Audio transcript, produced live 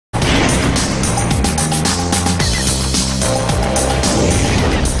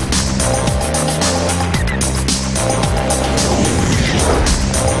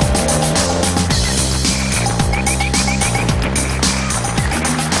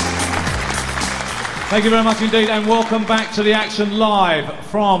Thank you very much indeed, and welcome back to the action live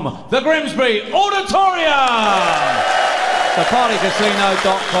from the Grimsby Auditorium.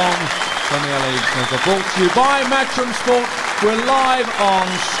 thepartycasino.com Premier League Snooker brought to you by Matchroom Sports. We're live on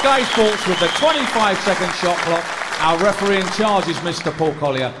Sky Sports with the 25-second shot clock. Our referee in charge is Mr. Paul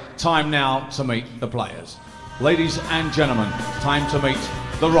Collier. Time now to meet the players. Ladies and gentlemen, time to meet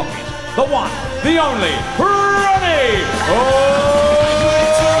the Rocket, the one, the only, Ronnie O'Sullivan!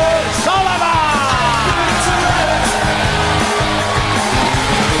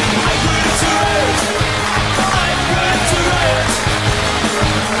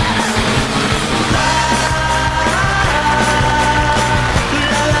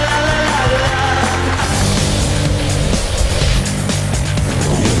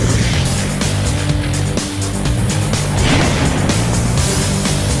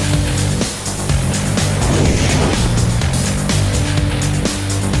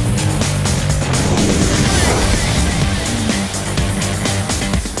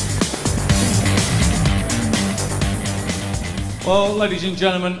 Well, ladies and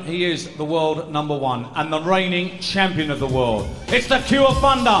gentlemen, he is the world #1 and the reigning champion of the world. It's the Q of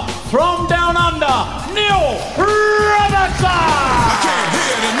Thunder from down under, Neil Robertson! I came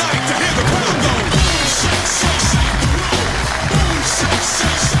here tonight to hear the crowd go. Boom, shake, shake, shake the room. Boom, shake,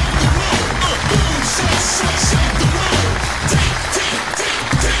 shake, shake the room. Boom, shake, shake, shake the room. Tick, tick, tick,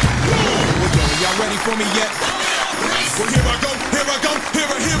 tick, boom. Well, yo, y'all ready for me yet? Well, here I go, here I go, here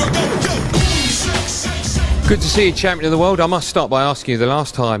I go. Yo, boom, shake, shake, shake. Good to see you, champion of the world. I must start by asking you, the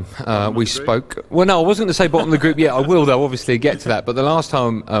last time we spoke... Well, no, I wasn't going to say bottom of the group yet. I will, though, obviously, get to that. But the last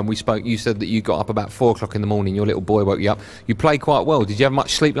time we spoke, you said that you got up about 4 o'clock in the morning. Your little boy woke you up. You played quite well. Did you have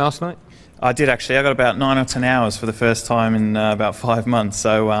much sleep last night? I did, actually. I got about 9 or 10 hours for the first time in about 5 months.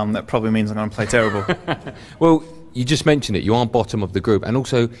 So that probably means I'm going to play terrible. Well, you just mentioned it. You are bottom of the group. And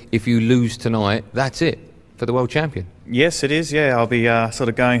also, if you lose tonight, that's it for the world champion. Yes, it is, yeah. I'll be sort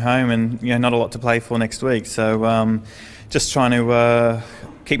of going home and not a lot to play for next week. So just trying to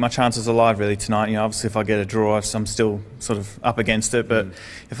keep my chances alive really tonight. Obviously if I get a draw, I'm still sort of up against it. But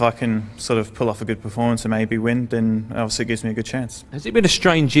if I can sort of pull off a good performance and maybe win, then obviously it gives me a good chance. Has it been a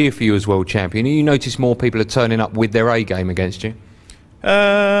strange year for you as world champion? You notice more people are turning up with their A game against you?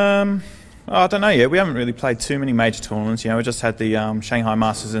 I don't know yet. We haven't really played too many major tournaments. We just had the Shanghai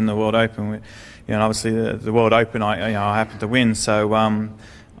Masters and the World Open. And obviously the World Open, I happened to win. So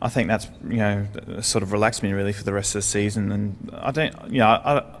I think that's sort of relaxed me really for the rest of the season. And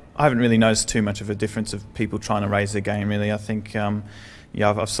I haven't really noticed too much of a difference of people trying to raise their game. Really, I think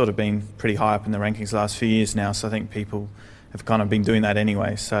I've sort of been pretty high up in the rankings the last few years now. So I think people have kind of been doing that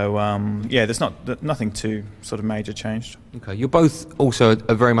anyway. So there's nothing too sort of major changed. Okay, you're both also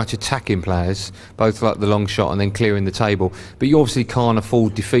are very much attacking players, both like the long shot and then clearing the table. But you obviously can't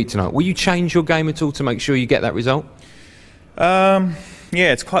afford defeat tonight. Will you change your game at all to make sure you get that result? Yeah,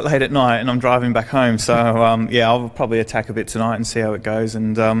 it's quite late at night and I'm driving back home. So I'll probably attack a bit tonight and see how it goes.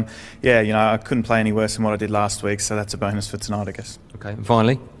 And I couldn't play any worse than what I did last week. So that's a bonus for tonight, I guess. Okay, and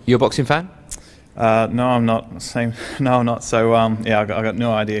finally, you're a boxing fan? No, I'm not. No, I'm not. So I got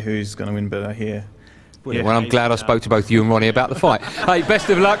no idea who's going to win, but here. Yeah. Well, I'm glad I spoke to both you and Ronnie about the fight. Hey, best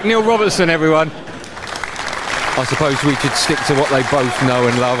of luck, Neil Robertson, everyone. I suppose we could stick to what they both know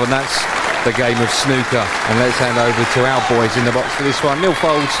and love, and that's the game of snooker. And let's hand over to our boys in the box for this one. Neil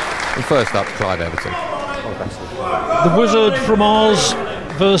Folds, and first up, Clyde Everton. The Wizard from Oz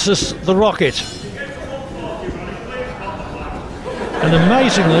versus the Rocket. And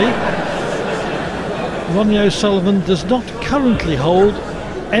amazingly, Ronnie O'Sullivan does not currently hold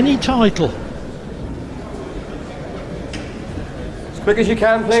any title. As quick as you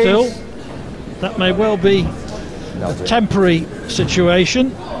can, please. Still, that may well be a temporary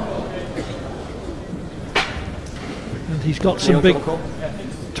situation. And he's got some big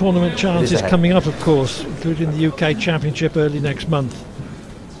tournament chances coming up, of course, including the UK Championship early next month.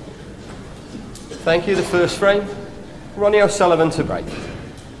 Thank you. The first frame, Ronnie O'Sullivan to break.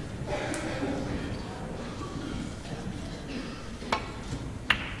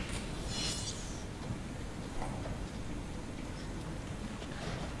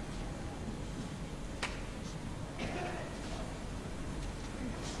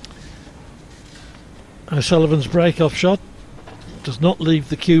 O'Sullivan's break-off shot does not leave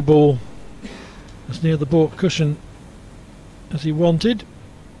the cue ball as near the baulk cushion as he wanted.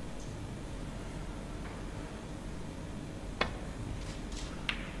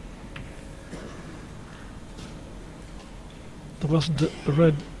 There wasn't a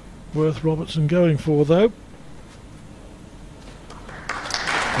red worth Robertson going for, though.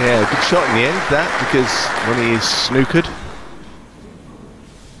 Yeah, good shot in the end, that, because Ronnie is snookered.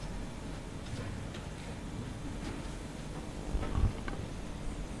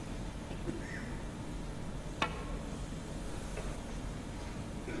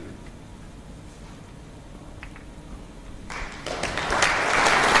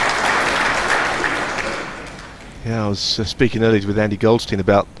 Yeah, I was speaking earlier with Andy Goldstein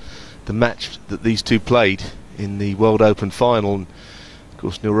about the match that these two played in the World Open final, and of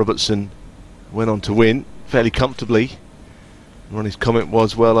course Neil Robertson went on to win fairly comfortably. And Ronnie's comment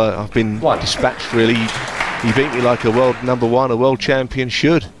was, well, I've been dispatched really. He beat me like a world number one, a world champion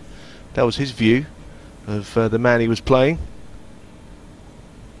should. That was his view of the man he was playing.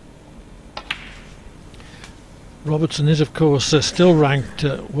 Robertson is, of course, still ranked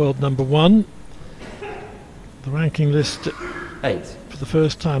world number one. The ranking list for the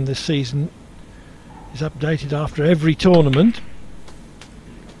first time this season is updated after every tournament,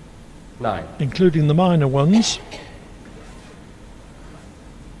 9. including the minor ones.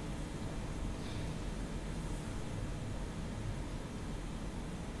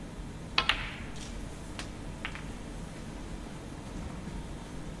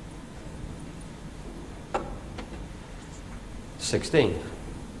 $16.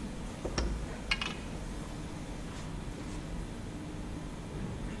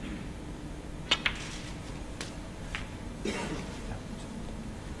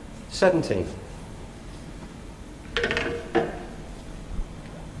 $17.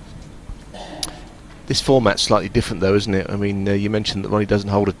 This format's slightly different though, isn't it? I mean, you mentioned that Ronnie doesn't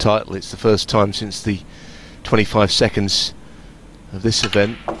hold a title. It's the first time since the 25 seconds of this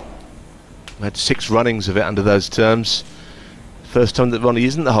event. We had 6 runnings of it under those terms. First time that Ronnie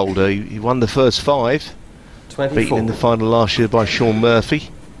isn't the holder. He won the first 5, 24. beaten in the final last year by Sean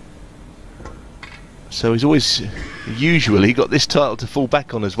Murphy. So he's always, usually, got this title to fall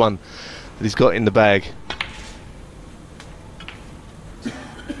back on as one that he's got in the bag.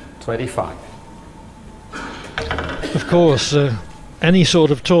 25. Of course, any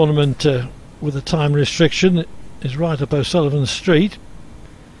sort of tournament with a time restriction is right up O'Sullivan's street,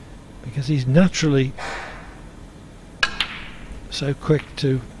 because he's naturally so quick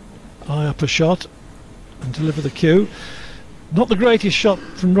to eye up a shot and deliver the cue. Not the greatest shot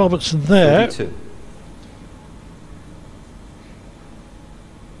from Robertson there. 32.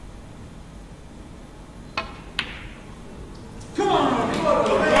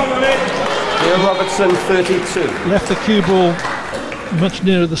 Neil Robertson, 32. Left the cue ball much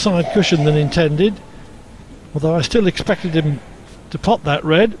nearer the side cushion than intended, although I still expected him to pot that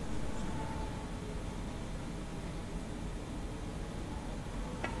red.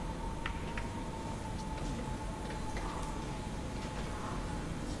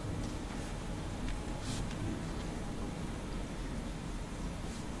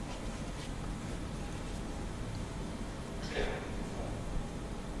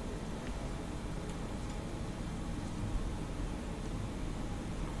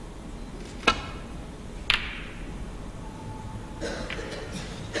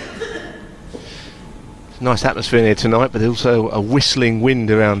 Nice atmosphere here tonight, but also a whistling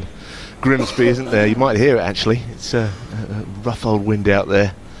wind around Grimsby, isn't there? You might hear it actually. It's a rough old wind out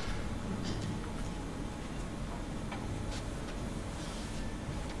there.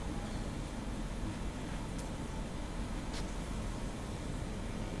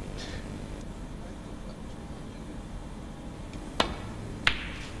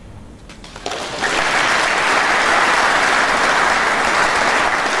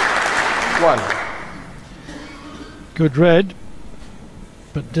 Good red,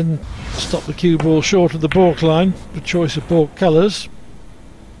 but didn't stop the cue ball short of the baulk line for choice of baulk colours.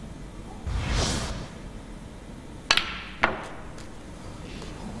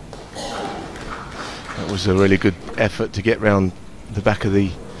 That was a really good effort to get round the back of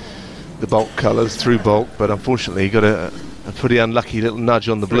the baulk colours through baulk, but unfortunately he got a pretty unlucky little nudge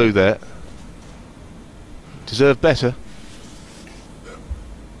on the blue there. Deserved better.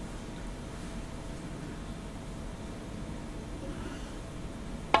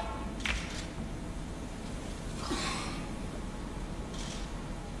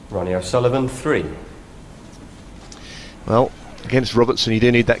 Ronnie O'Sullivan, 3. Well, against Robertson you do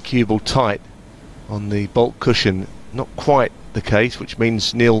need that cue ball tight on the baulk cushion. Not quite the case, which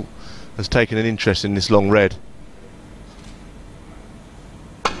means Neil has taken an interest in this long red.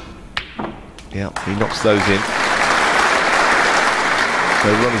 Yeah, he knocks those in.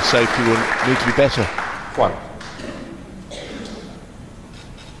 So Ronnie's safety will need to be better. 1.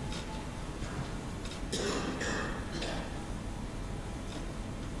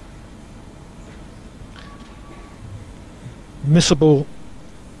 Missable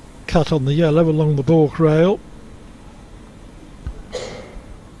cut on the yellow along the baulk rail.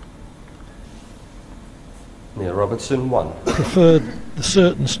 Neil Robertson, 1. Preferred the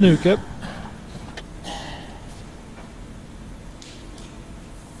certain snooker.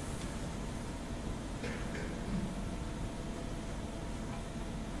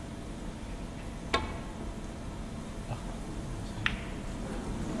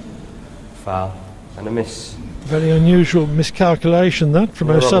 Foul. And a miss. Very unusual miscalculation that from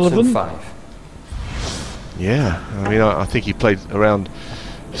Neil O'Sullivan. Robertson, 5. Yeah, I mean, I think he played around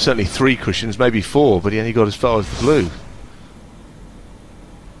certainly 3 cushions, maybe 4, but he only got as far as the blue.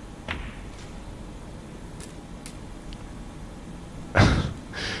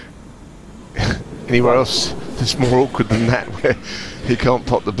 Anywhere else that's more awkward than that, where he can't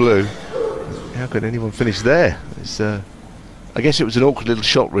pot the blue. How could anyone finish there? I guess it was an awkward little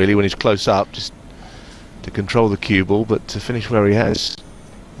shot really when he's close up, just to control the cue ball, but to finish where he has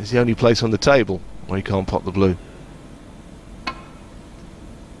is the only place on the table where he can't pot the blue.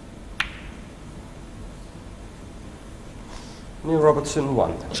 Neil Robertson,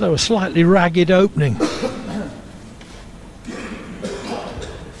 1. So a slightly ragged opening.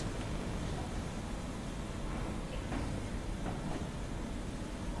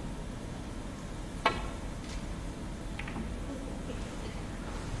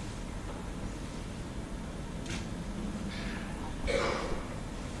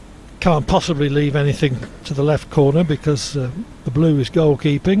 Can't possibly leave anything to the left corner because the blue is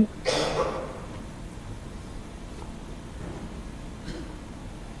goalkeeping.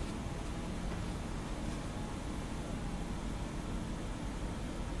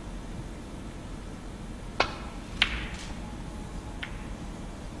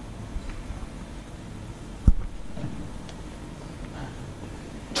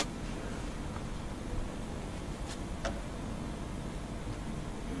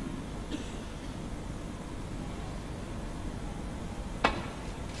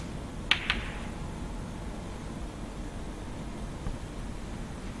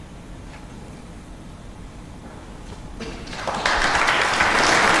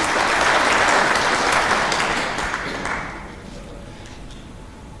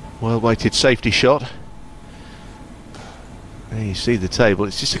 Well-weighted safety shot. There you see the table.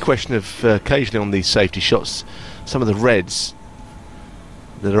 It's just a question of occasionally on these safety shots, some of the reds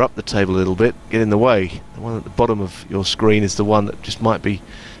that are up the table a little bit get in the way. The one at the bottom of your screen is the one that just might be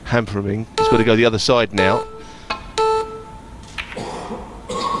hampering. He's got to go the other side now.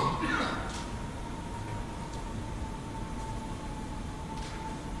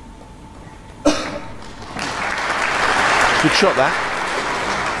 Good shot that.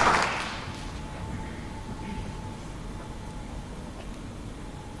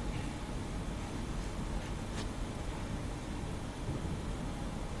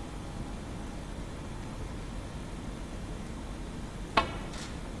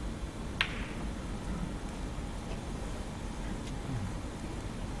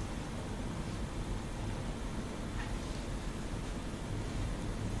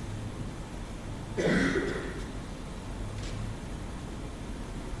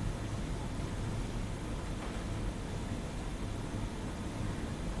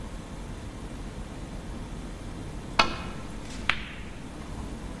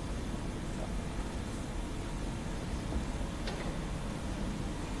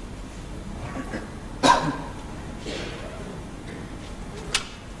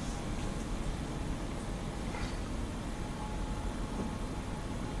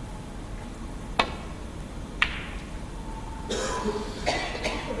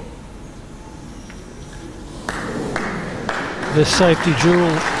 This safety duel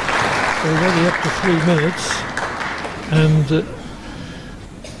already up to 3 minutes, and the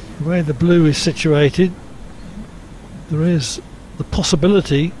way the blue is situated, there is the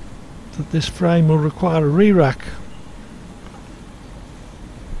possibility that this frame will require a re-rack.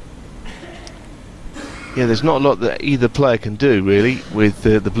 Yeah, there's not a lot that either player can do really with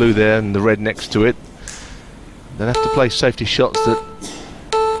the blue there and the red next to it. They'll have to play safety shots that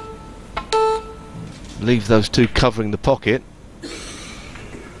leave those two covering the pocket. And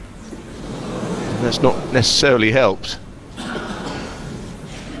that's not necessarily helped.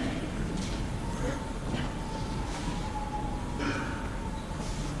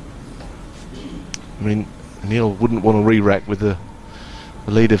 I mean, Neil wouldn't want to re-rack with a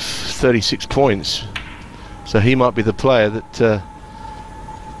lead of 36 points. So he might be the player that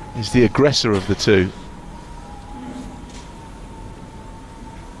is the aggressor of the two.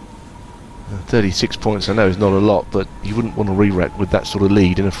 36 points I know is not a lot, but you wouldn't want to re-rack with that sort of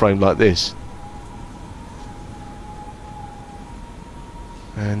lead in a frame like this.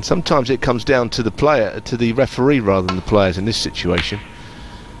 And sometimes it comes down to the player, to the referee rather than the players in this situation.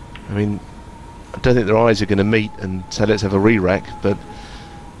 I mean, I don't think their eyes are going to meet and say let's have a re-rack, but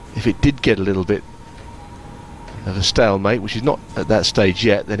if it did get a little bit of a stalemate, which is not at that stage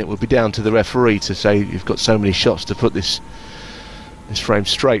yet, then it would be down to the referee to say you've got so many shots to put this frame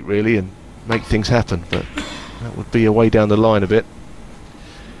straight really and make things happen, but that would be a way down the line a bit.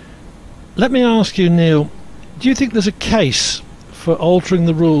 Let me ask you, Neil, do you think there's a case for altering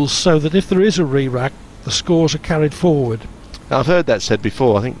the rules so that if there is a re-rack, the scores are carried forward? I've heard that said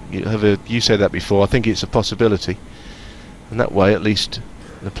before. I think you said that before. I think it's a possibility, and that way at least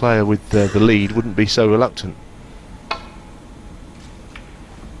the player with the lead wouldn't be so reluctant.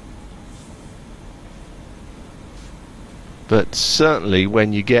 But certainly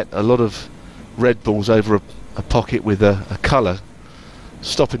when you get a lot of red balls over a pocket with a colour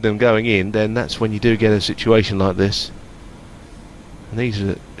stopping them going in, then that's when you do get a situation like this. And these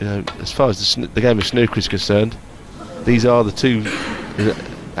are, as far as the game of snooker is concerned, these are the two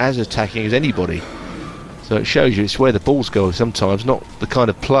as attacking as anybody. So it shows you it's where the balls go sometimes, not the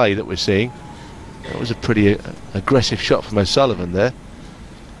kind of play that we're seeing. That was a pretty aggressive shot from O'Sullivan there.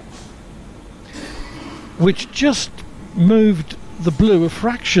 Which just moved the blue a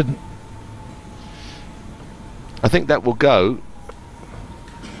fraction. I think that will go.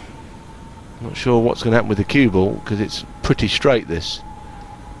 Not sure what's going to happen with the cue ball because it's pretty straight, this.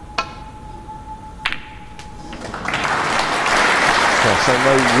 So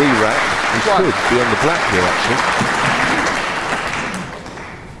no re-rack. We could be on the black here actually.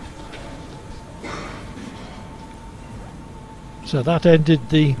 So that ended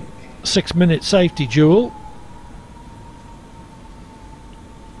the 6-minute safety duel.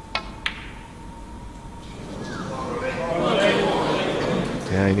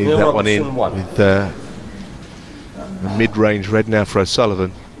 Yeah, he needed that one in with a mid-range red now for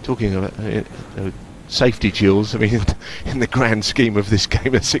O'Sullivan. Talking about safety duels, I mean, in the grand scheme of this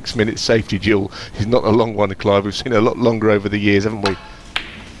game, a 6-minute safety duel is not a long one, Clive. We've seen a lot longer over the years, haven't we?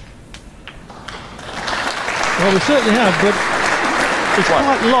 Well, we certainly have, but it's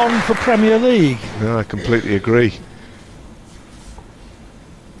quite long for Premier League. No, I completely agree.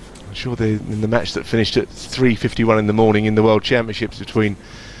 I'm sure in the match that finished at 3:51 in the morning in the World Championships between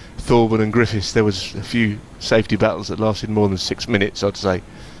Thorburn and Griffiths, there was a few safety battles that lasted more than 6 minutes, I'd say.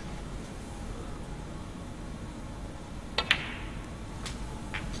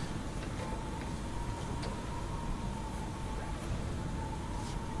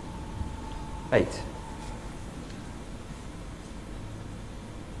 Eight.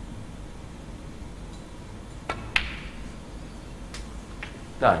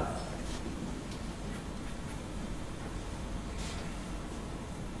 Nine.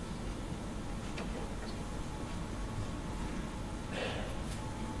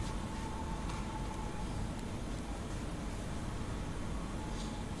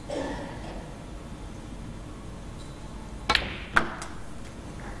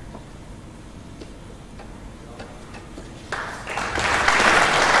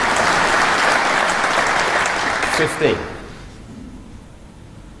 $15.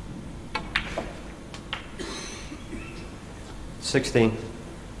 $16.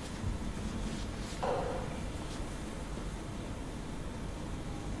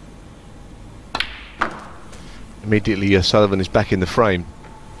 Immediately O'Sullivan is back in the frame.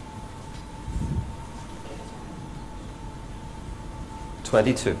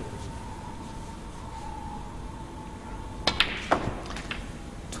 22.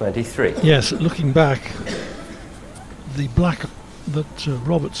 23. Yes, looking back, the black that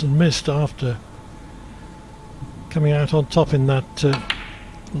Robertson missed after coming out on top in that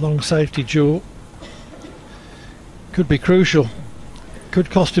long safety duel could be crucial, could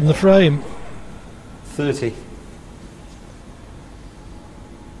cost him the frame. 30.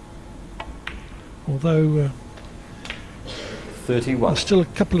 Although 31. there's still a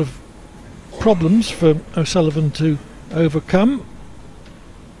couple of problems for O'Sullivan to overcome.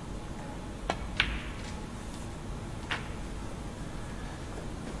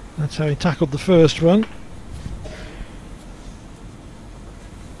 That's how he tackled the first one.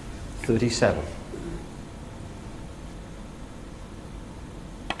 37.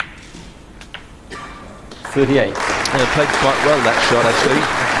 38. Yeah, played quite well that shot actually.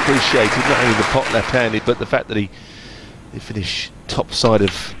 Appreciated not only the pot left-handed, but the fact that he finished top side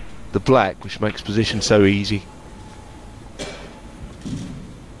of the black, which makes position so easy.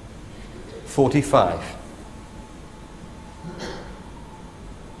 45.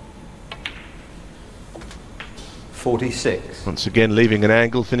 46. Once again leaving an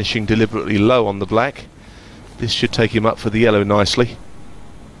angle, finishing deliberately low on the black. This should take him up for the yellow nicely.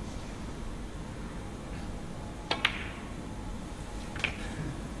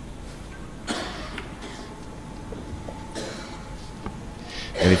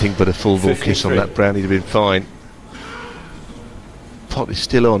 Anything but a full ball kiss on that brown, he'd have been fine. Pot is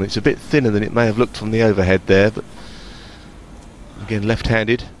still on. It's a bit thinner than it may have looked from the overhead there, but again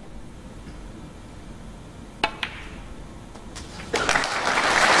left-handed.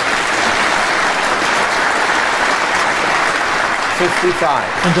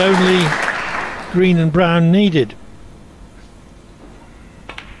 65. and only green and brown needed.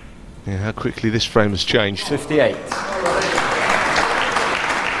 Yeah, how quickly this frame has changed. 58.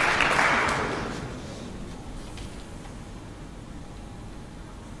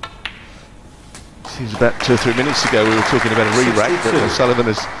 Seems about 2 or 3 minutes ago we were talking about a re-rack, but 62. O'Sullivan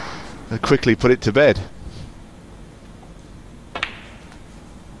has quickly put it to bed.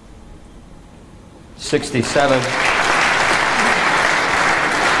 67.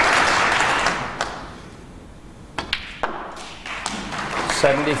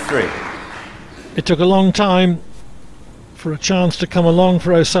 It took a long time for a chance to come along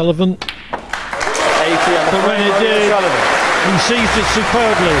for O'Sullivan, 80 and but when it did, he seized it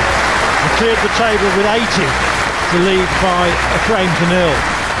superbly and cleared the table with 80 to lead by a frame to nil.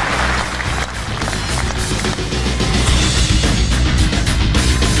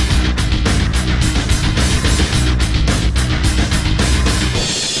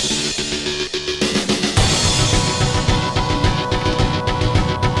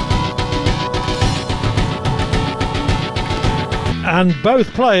 And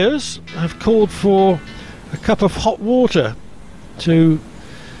both players have called for a cup of hot water to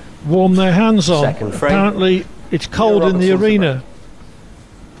warm their hands on. Second frame. Apparently it's cold in the arena.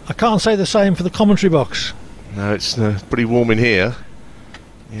 I can't say the same for the commentary box. No, it's pretty warm in here.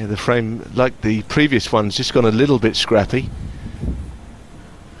 Yeah, the frame, like the previous one's just gone a little bit scrappy.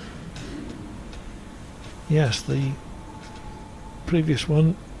 Yes, the previous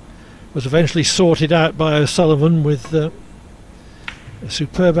one was eventually sorted out by O'Sullivan with a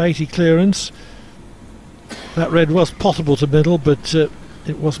superb 80 clearance. That red was potable to middle, but it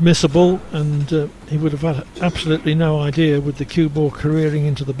was missable, and he would have had absolutely no idea with the cue ball careering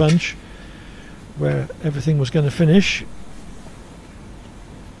into the bunch where everything was going to finish.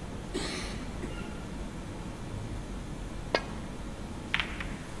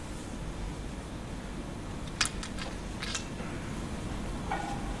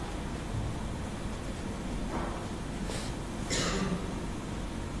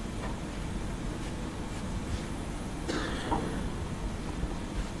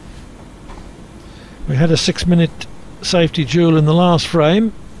 We had a 6-minute safety duel in the last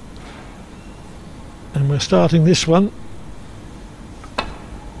frame, and we're starting this one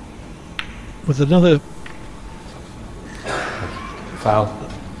with another foul.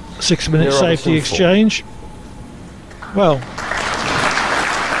 6-minute Neil safety Robertson, exchange. Well,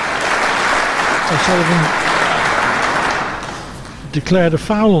 O'Sullivan declared a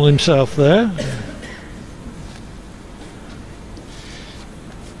foul on himself there.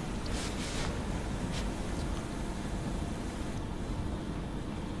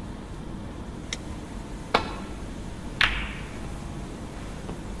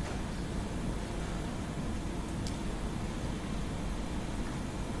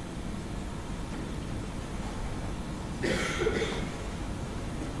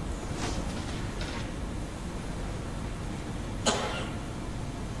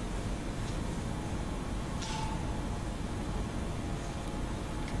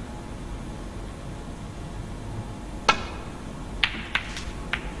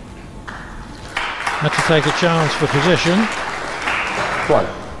 Had to take a chance for possession. 1.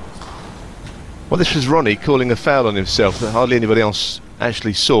 Well, this was Ronnie calling a foul on himself that hardly anybody else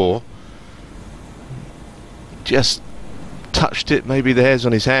actually saw. Just touched it, maybe the hairs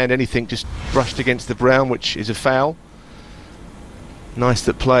on his hand, anything, just brushed against the brown, which is a foul. Nice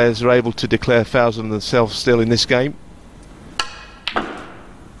that players are able to declare fouls on themselves still in this game.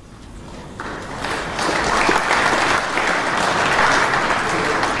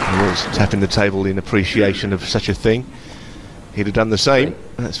 He was tapping the table in appreciation of such a thing. He'd have done the same,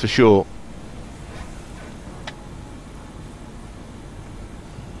 that's for sure.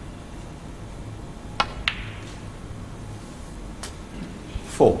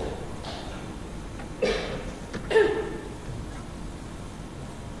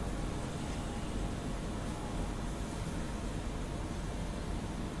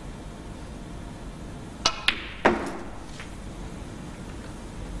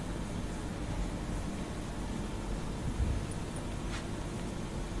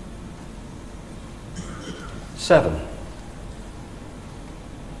 Seven.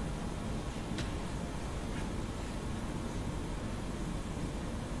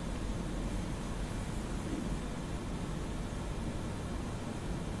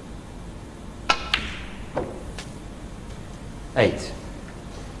 Eight.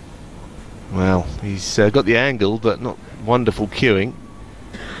 Well, he's got the angle, but not wonderful cueing.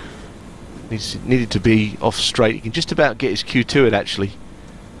 He's needed to be off straight. He can just about get his cue to it, actually.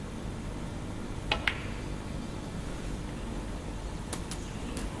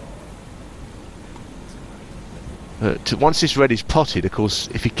 Once this red is potted, of course,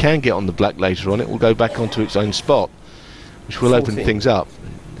 if he can get on the black later on, it will go back onto its own spot, which will 14. open things up.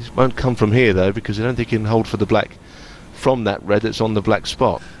 This won't come from here though, because I don't think he can hold for the black from that red that's on the black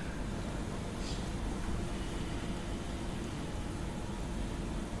spot.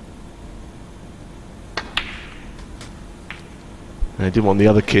 And he didn't want the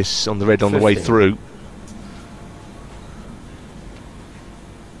other kiss on the red on the way 15. through.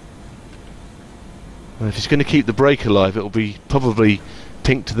 Well, if he's going to keep the break alive, it'll be probably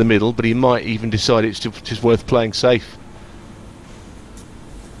pink to the middle, but he might even decide it's just worth playing safe.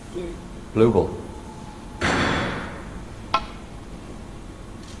 Blue ball.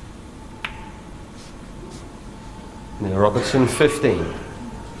 Neil Robertson, 15.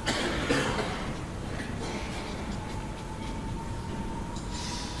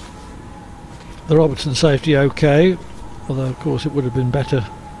 The Robertson safety okay, although of course it would have been better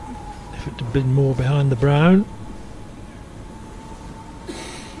if it had been more behind the brown.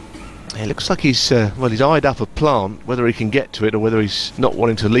 It looks like he's eyed up a plant. Whether he can get to it or whether he's not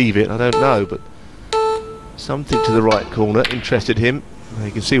wanting to leave it, I don't know, but something to the right corner interested him.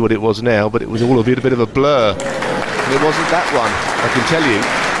 You can see what it was now, but it was all a bit of a blur. And it wasn't that one, I can tell you,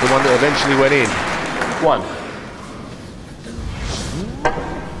 the one that eventually went in. 1.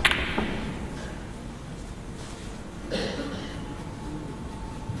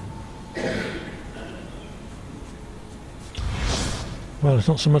 Well, it's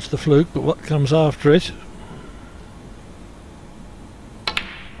not so much the fluke, but what comes after it.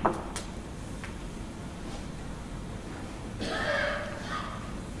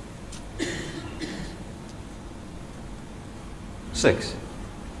 Six.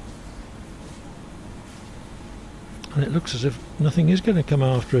 And it looks as if nothing is going to come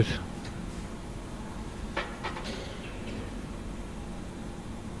after it.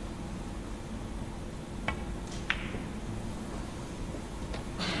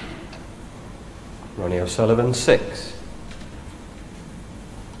 Ronnie O'Sullivan, 6.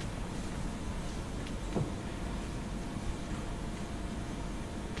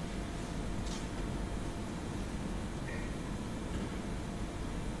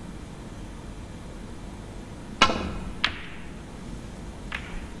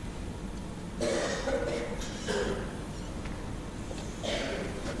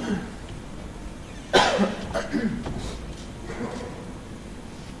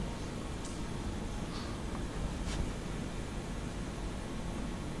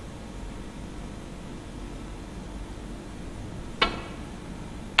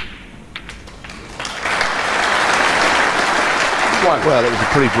 Well, it was a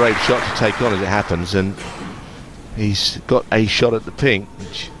pretty brave shot to take on as it happens, and he's got a shot at the pink,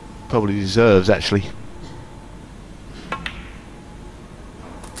 which probably deserves actually.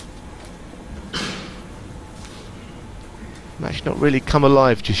 Match not really come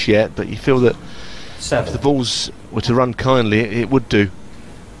alive just yet, but you feel that 7. if the balls were to run kindly, it would do.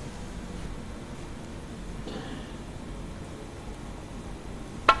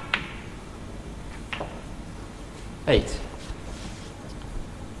 Eight.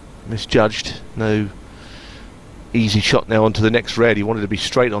 Misjudged. No easy shot now onto the next red. He wanted to be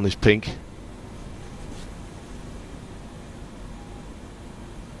straight on this pink.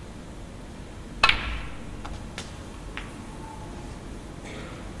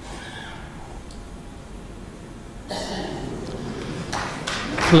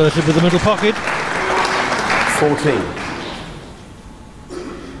 Flirted with the middle pocket. 14.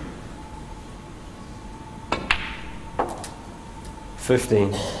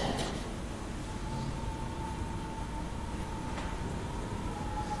 $15.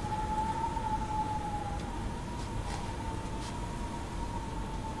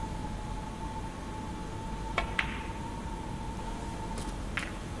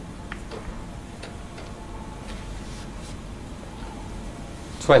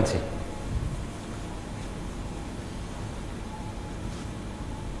 $20.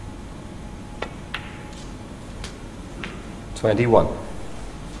 21.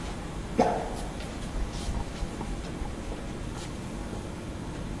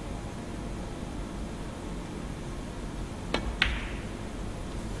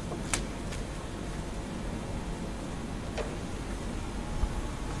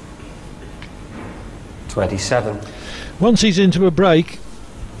 $27. Once he's into a break,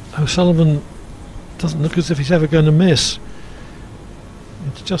 O'Sullivan doesn't look as if he's ever going to miss.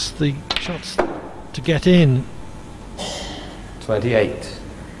 It's just the shots to get in 28.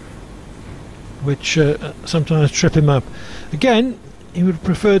 which sometimes trip him up. Again, he would have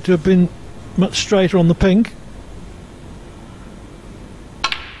preferred to have been much straighter on the pink.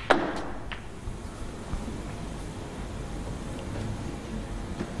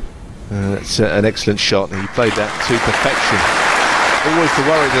 It's an excellent shot. He played that to perfection. Always the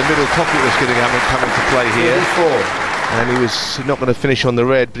worry the middle pocket was going to come into play here. 34. And he was not going to finish on the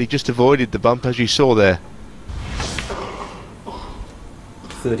red, but he just avoided the bump, as you saw there.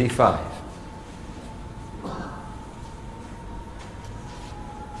 35.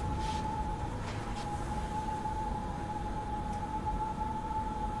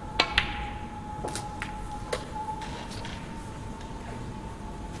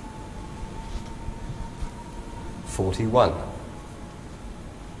 $41.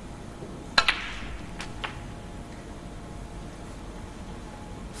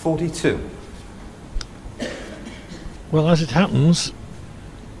 $42. Well, as it happens,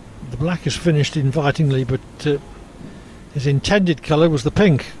 the black is finished invitingly, but his intended colour was the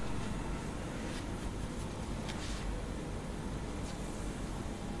pink.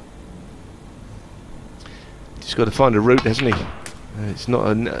 He's got to find a route, hasn't he? It's not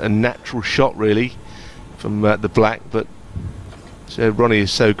a natural shot, really, from the black, but so Ronnie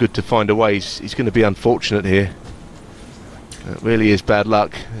is so good to find a way. He's going to be unfortunate here. It really is bad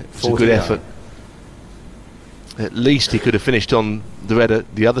luck. It's a good 49. effort. At least he could have finished on the red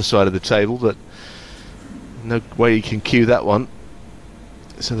at the other side of the table, but no way he can cue that one.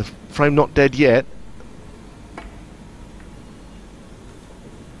 So the frame not dead yet.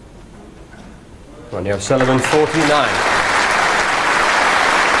 Ronnie O'Sullivan, 49.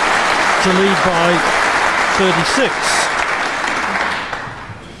 To lead by 36.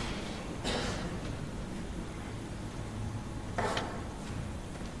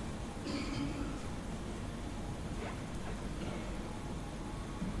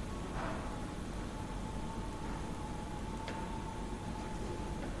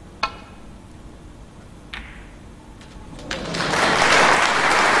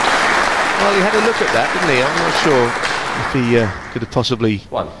 Well, he had a look at that, didn't he? I'm not sure if he could have possibly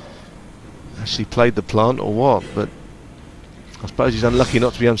actually played the plant or what, but I suppose he's unlucky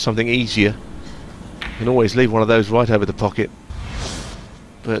not to be on something easier. You can always leave one of those right over the pocket.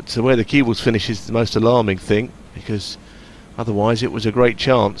 But where the cue was finished is the most alarming thing, because otherwise it was a great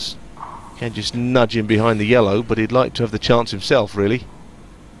chance. You can't just nudge him behind the yellow, but he'd like to have the chance himself, really.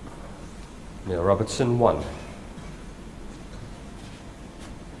 Neil Robertson, 1.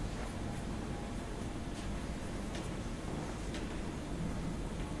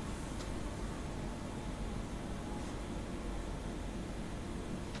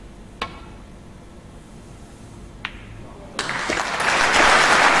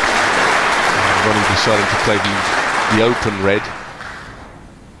 Deciding to play the open red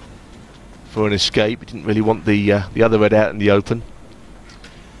for an escape. He didn't really want the other red out in the open,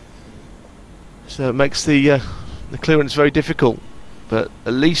 so it makes the clearance very difficult. But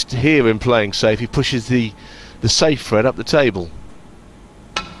at least here in playing safe, he pushes the safe red up the table.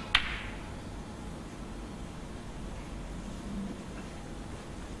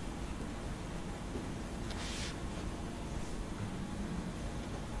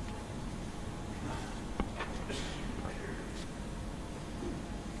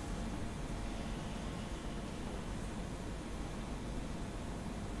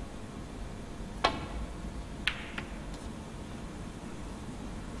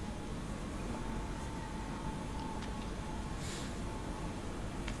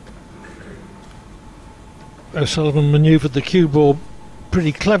 O'Sullivan manoeuvred the cue ball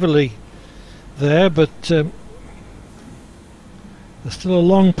pretty cleverly there, but there's still a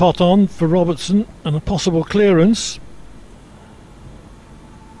long pot on for Robertson and a possible clearance.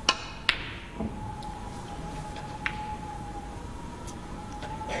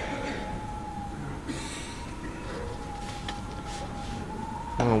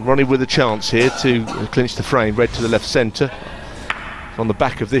 Well, Ronnie with a chance here to clinch the frame, red to the left centre on the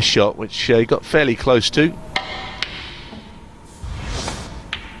back of this shot, which he got fairly close to.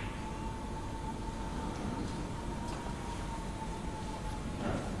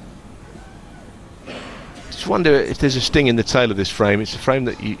 Just wonder if there's a sting in the tail of this frame. It's a frame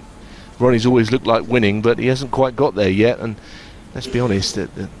that Ronnie's always looked like winning, but he hasn't quite got there yet. And let's be honest,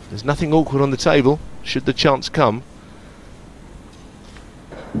 there's nothing awkward on the table should the chance come.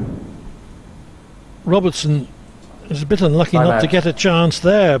 Robertson is a bit unlucky not to get a chance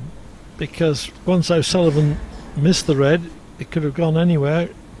there, because once O'Sullivan missed the red, it could have gone anywhere.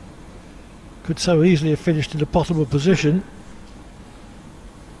 Could so easily have finished in a potable position.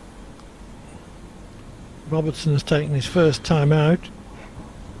 Robertson has taken his first time out.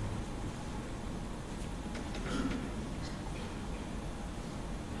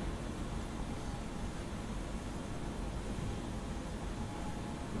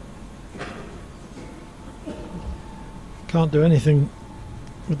 Can't do anything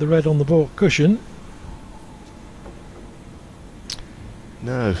with the red on the baulk cushion.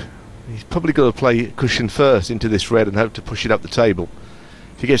 No, he's probably got to play cushion first into this red and hope to push it up the table.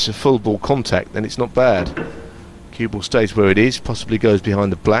 If he gets a full ball contact, then it's not bad. Cue ball stays where it is, possibly goes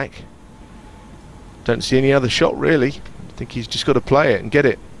behind the black. Don't see any other shot really. I think he's just got to play it and get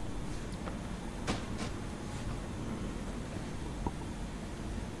it.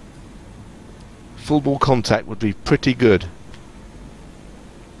 Full ball contact would be pretty good.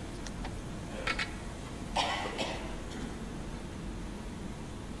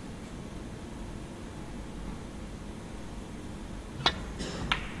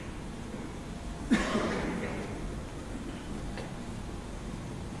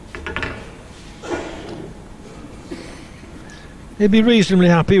 He'd be reasonably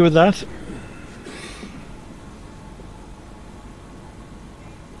happy with that.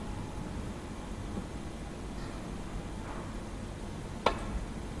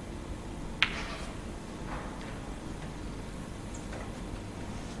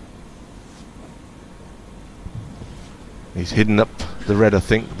 He's hidden up the red, I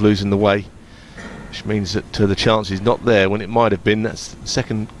think. The blue's in the way, which means that the chance is not there when it might have been. That's the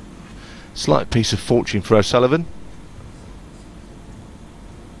second slight piece of fortune for O'Sullivan.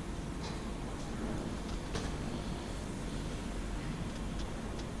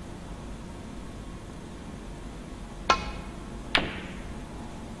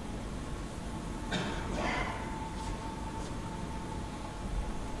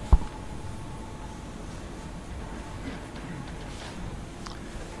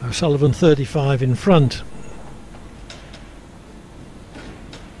 O'Sullivan 35 in front.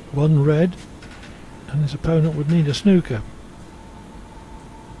 One red, and his opponent would need a snooker.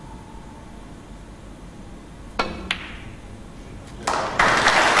 That's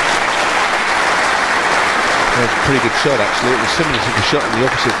a pretty good shot actually. It was similar to the shot in the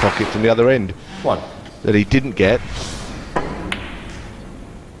opposite pocket from the other end. One. That he didn't get.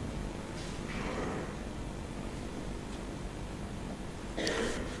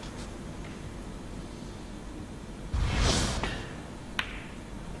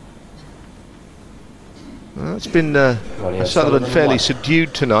 Well, it's been O'Sullivan fairly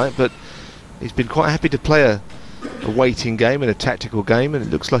subdued tonight, but he's been quite happy to play a waiting game and a tactical game, and it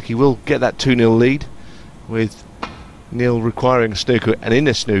looks like he will get that 2-0 lead, with Neil requiring a snooker and in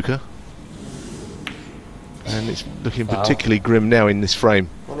a snooker, and it's looking particularly grim now in this frame.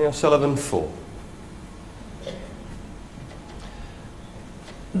 Ronnie O'Sullivan 4.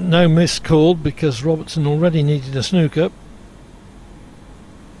 No miss called because Robertson already needed a snooker.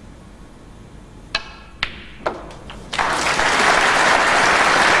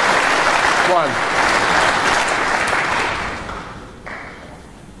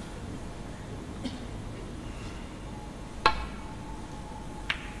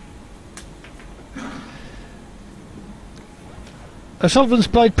 O'Sullivan's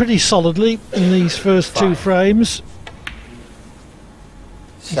played pretty solidly in these first two frames.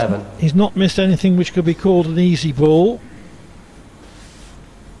 7. He's not missed anything which could be called an easy ball.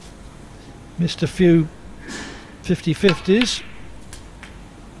 Missed a few 50-50s.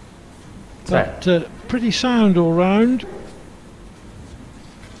 But pretty sound all round.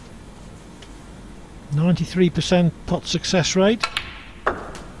 93% pot success rate.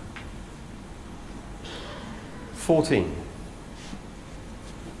 14.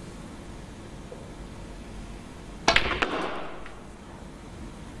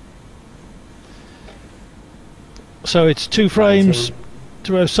 So it's two frames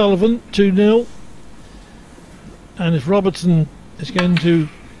to O'Sullivan, 2-0. And if Robertson is going to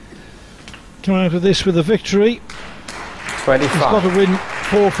come out of this with a victory, 25. he's got to win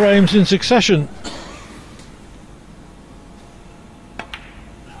 4 frames in succession.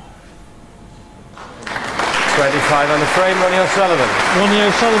 On the frame, Ronnie O'Sullivan. Ronnie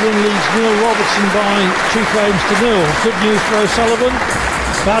O'Sullivan leads Neil Robertson by 2 frames to 0. Good news for O'Sullivan,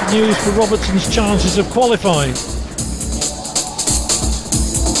 bad news for Robertson's chances of qualifying.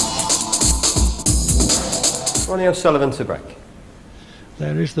 Ronnie O'Sullivan to break.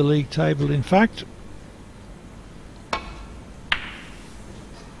 There is the league table, in fact.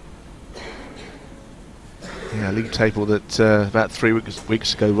 Yeah, league table that about 3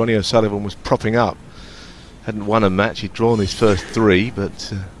 weeks ago Ronnie O'Sullivan was propping up. Hadn't won a match, he'd drawn his first 3,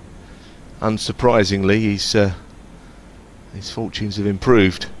 but unsurprisingly his fortunes have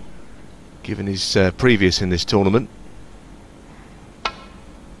improved given his previous in this tournament.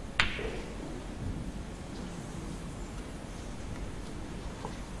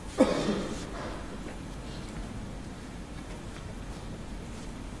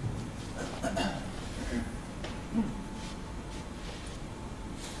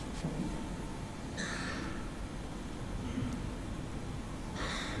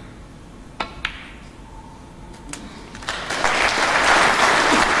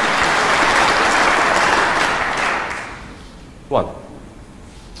 One.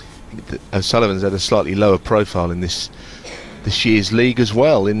 O'Sullivan's had a slightly lower profile in this year's league as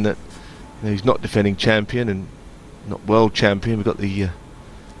well, in that he's not defending champion and not world champion. We've got the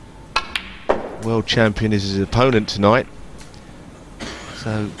world champion as his opponent tonight,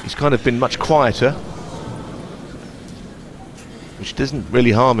 so he's kind of been much quieter, which doesn't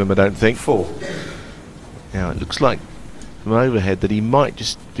really harm him, I don't think. 4. Now it looks like from overhead that he might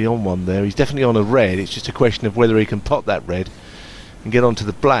just be on one there. He's definitely on a red. It's just a question of whether he can pot that red and get onto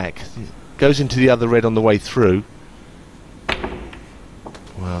the black. Goes into the other red on the way through.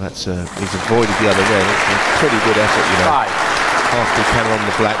 Well, that's he's avoided the other red. It's a pretty good effort, you know. 5. Half the camera on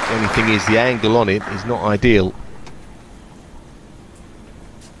the black. The only thing is the angle on it is not ideal.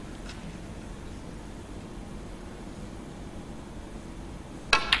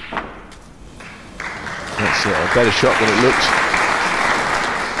 That's a better shot than it looks.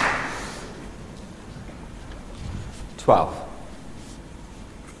 12.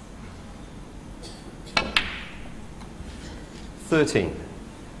 13.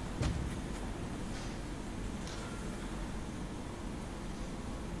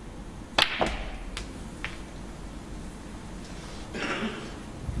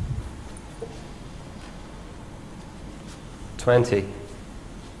 20.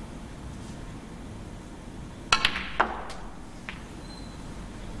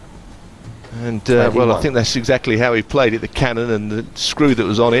 And well, I think that's exactly how he played it. The cannon and the screw that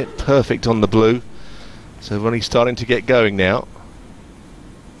was on it, perfect on the blue. So Ronnie's starting to get going now.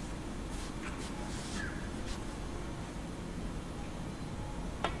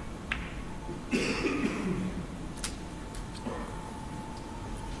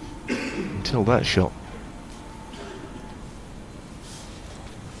 Until that shot.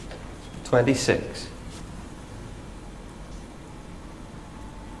 26.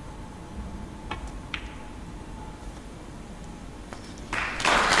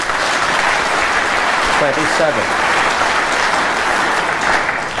 27.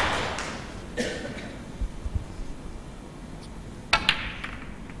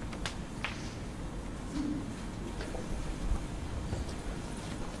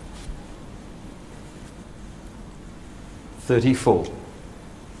 34.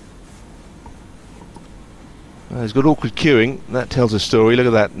 He's got awkward queuing. That tells a story. Look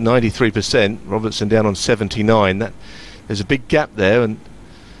at that, 93%. Robertson down on 79. There's a big gap there, and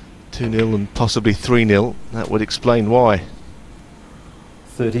 2-0 and possibly 3-0. That would explain why.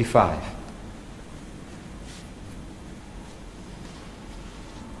 35.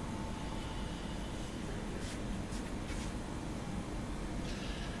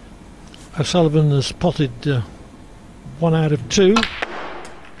 O'Sullivan has potted 1 out of 2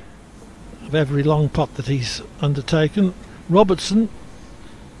 of every long pot that he's undertaken. Robertson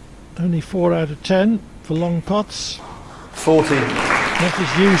only 4 out of 10 for long pots. 40. Not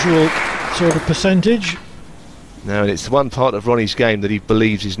his usual sort of percentage. No, and it's the one part of Ronnie's game that he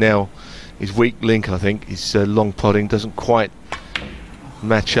believes is now his weak link, I think. His long potting doesn't quite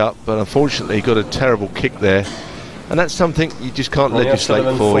match up, but unfortunately he got a terrible kick there. And that's something you just can't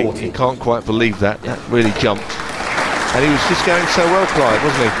legislate for. He can't quite believe that. That really jumped. And he was just going so well, Clyde,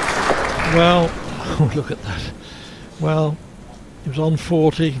 wasn't he? Well, oh, look at that. Well, he was on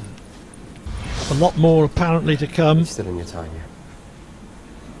 40. A lot more apparently to come. Still in your time, yeah.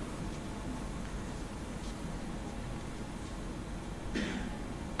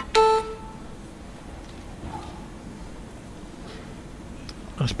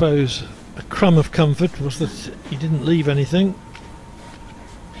 I suppose a crumb of comfort was that he didn't leave anything.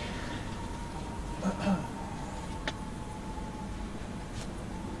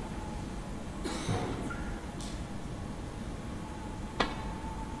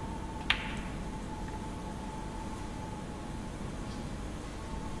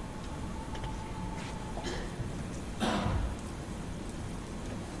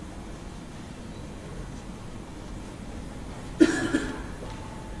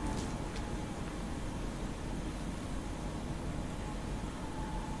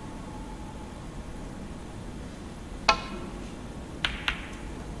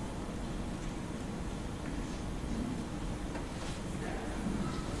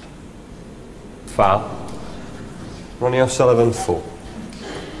 Foul. Ronnie O'Sullivan 4.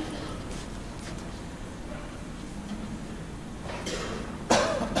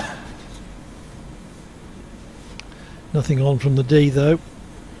 Nothing on from the D though.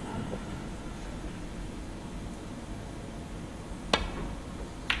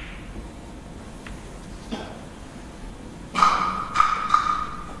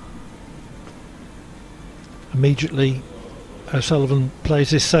 Immediately O'Sullivan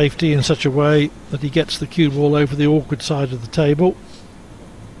plays his safety in such a way that he gets the cue ball over the awkward side of the table.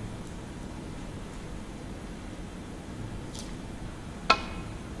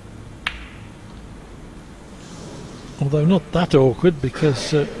 Although not that awkward,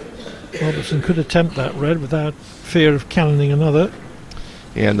 because Robertson could attempt that red without fear of cannoning another.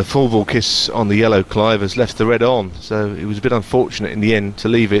 Yeah, and the full ball kiss on the yellow, Clive, has left the red on, so it was a bit unfortunate in the end to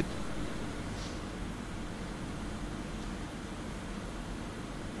leave it.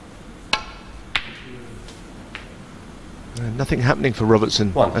 Nothing happening for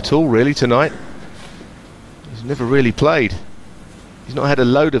Robertson at all really tonight. He's never really played. He's not had a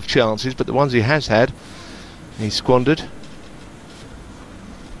load of chances, but the ones he has had, he's squandered.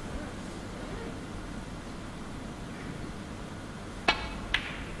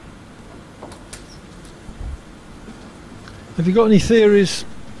 Have you got any theories,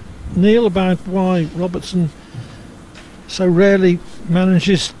 Neil, about why Robertson so rarely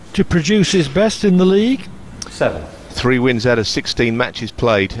manages to produce his best in the league? 7. 3 wins out of 16 matches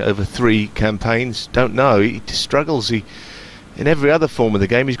played over 3 campaigns. Don't know, he just struggles. In every other form of the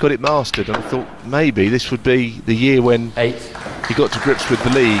game he's got it mastered, and I thought maybe this would be the year when 8. he got to grips with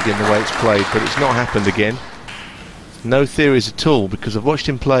the league and the way it's played, but it's not happened again. No theories at all, because I've watched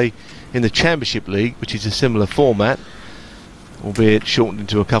him play in the Championship League, which is a similar format, albeit shortened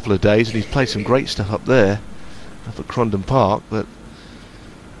into a couple of days, and he's played some great stuff up there, up at Crondon Park, but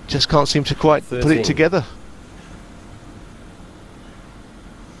just can't seem to quite 13. put it together.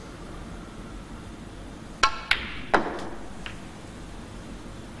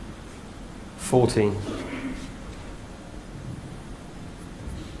 $14.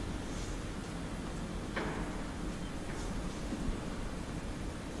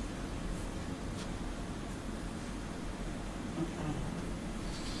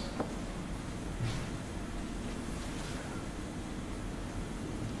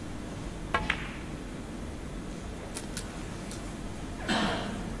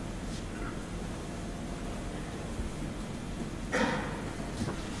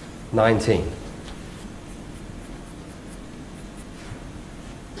 19.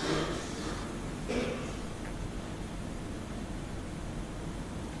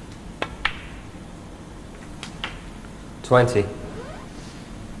 20.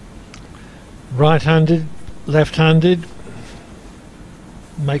 Right-handed, left-handed,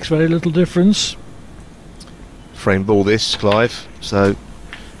 makes very little difference. Frame ball this, Clive, so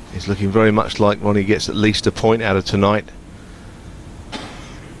it's looking very much like Ronnie gets at least a point out of tonight.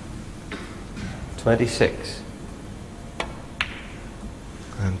 26.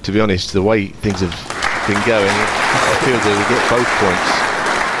 And to be honest, the way things have been going, I feel that we get both points.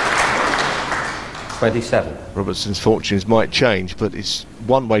 27. Robertson's fortunes might change, but it's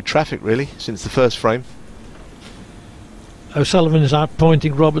one-way traffic really since the first frame. O'Sullivan is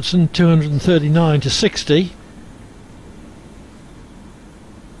outpointing Robertson 239 to 60.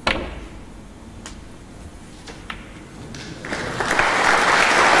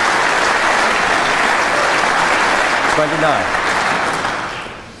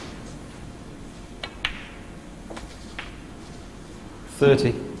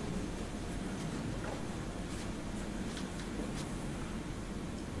 $30.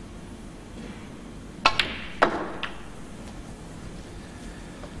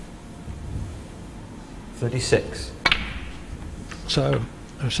 36. So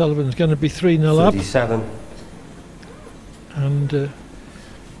O'Sullivan's going to be 3-0 up. 37. And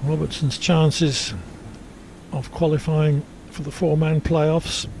Robertson's chances of qualifying for the 4-man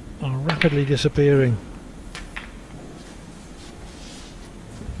playoffs are rapidly disappearing.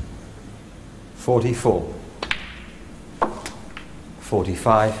 44.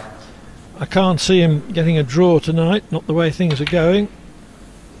 45. I can't see him getting a draw tonight, not the way things are going.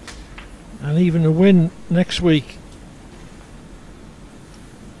 And even a win next week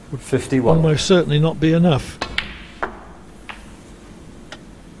would 51. almost certainly not be enough.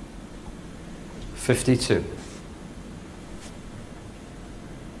 52.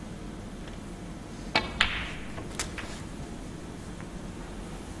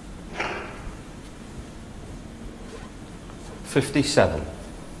 57.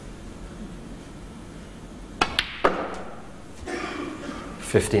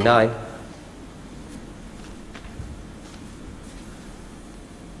 59.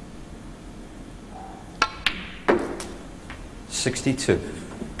 62.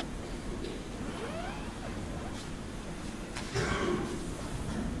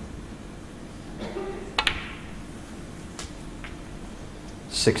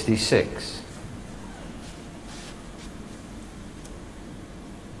 66. 60.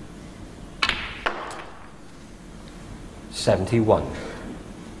 71.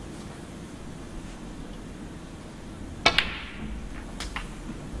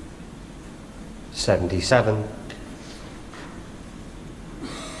 $77.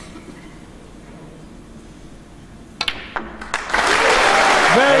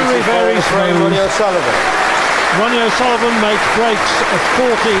 Very Frame smooth. Ronnie O'Sullivan. Ronnie O'Sullivan makes breaks of 40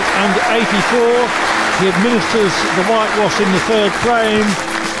 and 84. He administers the whitewash in the third frame.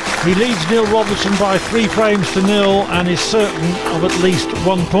 He leads Neil Robertson by 3 frames to 0 and is certain of at least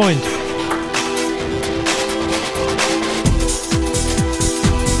 1 point.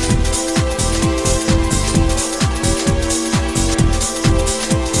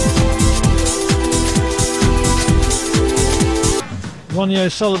 Ronnie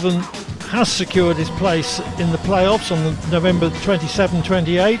O'Sullivan has secured his place in the playoffs on the November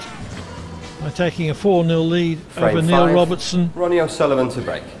 27-28 by taking a 4-0 lead Frame over Neil 5, Robertson, Ronnie O'Sullivan to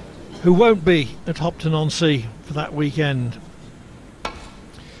break. who won't be at Hopton-on-Sea for that weekend.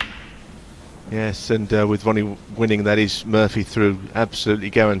 Yes, and with Ronnie winning, that is Murphy through absolutely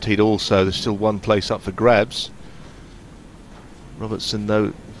guaranteed also. There's still 1 place up for grabs. Robertson,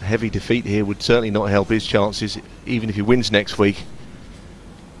 though, heavy defeat here would certainly not help his chances, even if he wins next week.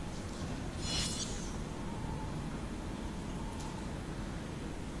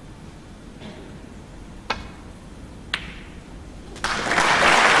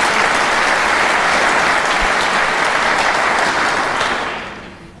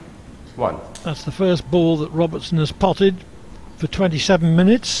 That's the first ball that Robertson has potted for 27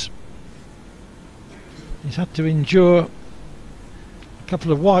 minutes. He's had to endure a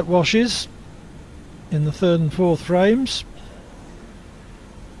couple of whitewashes in the third and fourth frames.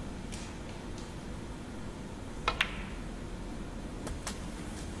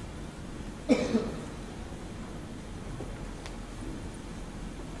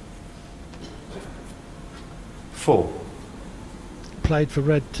 Played for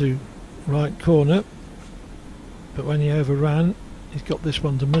red to right corner, but when he overran, he's got this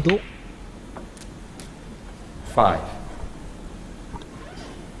one to middle. 5.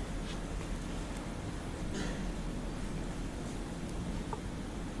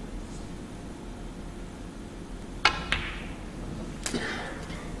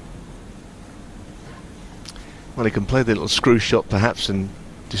 Well, he can play the little screw shot perhaps and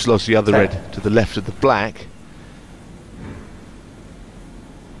dislodge the other 10. red to the left of the black.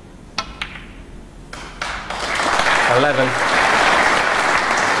 11.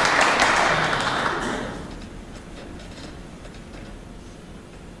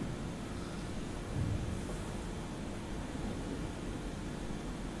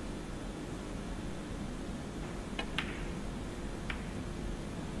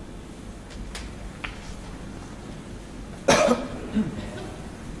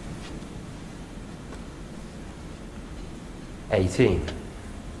 $18.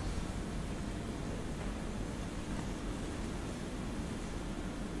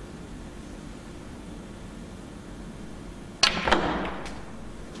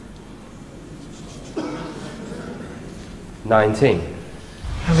 $19.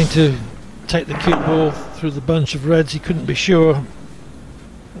 Having to take the cue ball through the bunch of reds, he couldn't be sure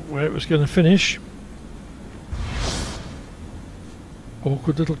where it was going to finish.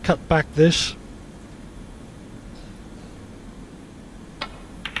 Awkward little cut back this.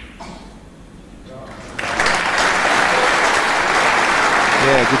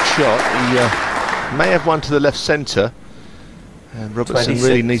 Yeah, good shot. He may have one to the left centre, and Robertson 26.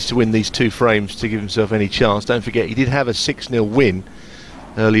 really needs to win these 2 frames to give himself any chance. Don't forget, he did have a 6-0 win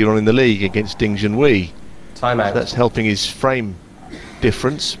earlier on in the league against Ding Junhui. Timeout. So that's helping his frame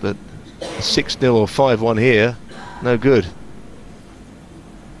difference, but a 6-0 or 5-1 here, no good.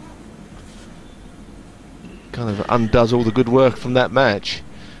 Kind of undoes all the good work from that match.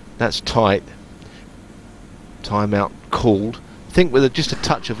 That's tight. Timeout called. I think with just a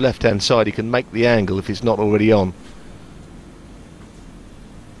touch of left-hand side, he can make the angle if it's not already on.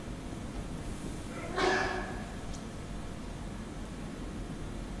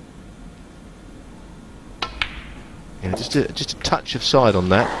 Yeah, just a touch of side on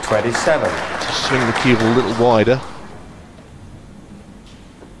that. 27. Just swing the cue ball a little wider.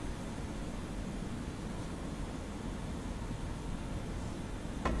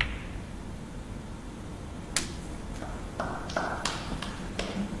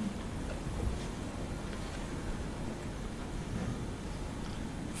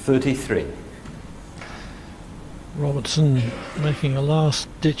 $33. Robertson making a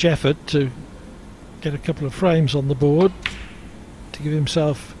last-ditch effort to get a couple of frames on the board to give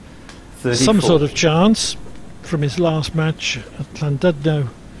himself 34. some sort of chance from his last match at Llandudno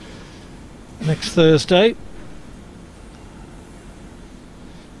next Thursday.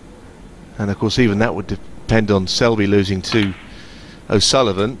 And of course even that would depend on Selby losing to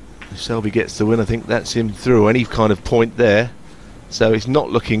O'Sullivan. If Selby gets the win, I think that's him through any kind of point there. So it's not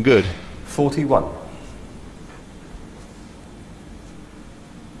looking good. 41.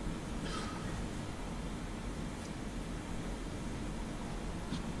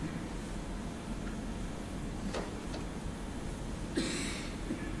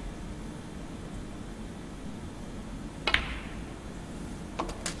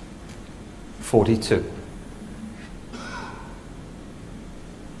 $42.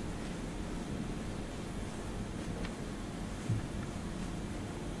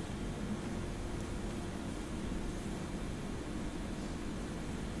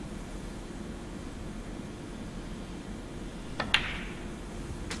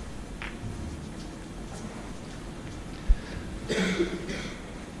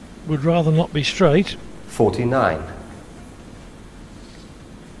 Would rather not be straight. 49.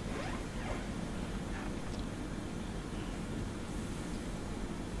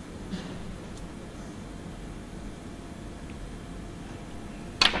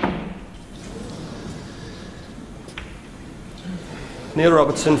 Neil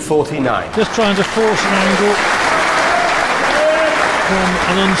Robertson, 49. Just trying to force an angle from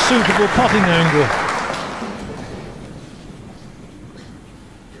an unsuitable potting angle.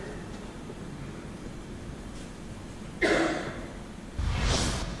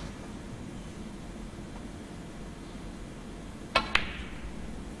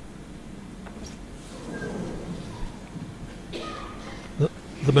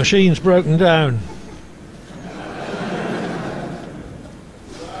 The machine's broken down.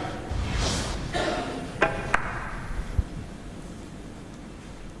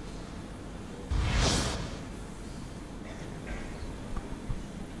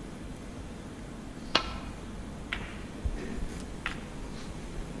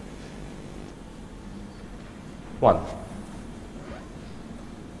 One.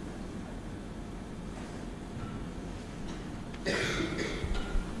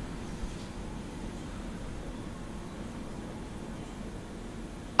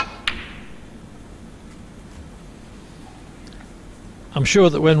 I'm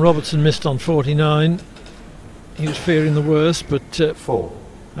sure that when Robertson missed on 49, he was fearing the worst, but 4.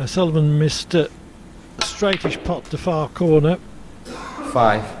 Sullivan missed a straightish pot to far corner.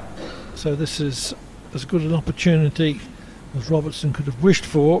 5. So this is as good an opportunity as Robertson could have wished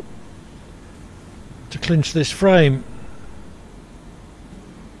for to clinch this frame,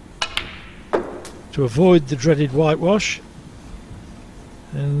 to avoid the dreaded whitewash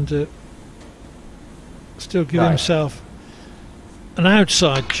and still give 9. himself an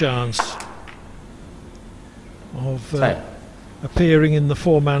outside chance of 10. appearing in the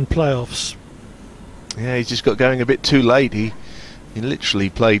four-man playoffs. Yeah, he's just got going a bit too late. He literally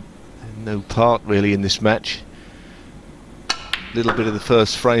played no part really in this match. A little bit of the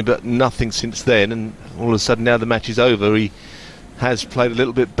first frame, but nothing since then, and all of a sudden now the match is over, he has played a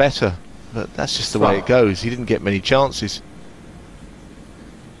little bit better, but that's just the way it goes. He didn't get many chances,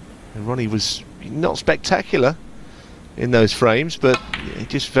 and Ronnie was not spectacular in those frames, but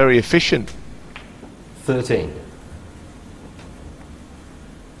just very efficient. 13.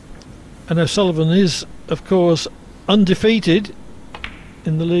 And O'Sullivan is, of course, undefeated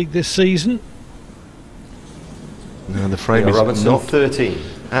in the league this season. No, the frame Neil is Robertson, not 13.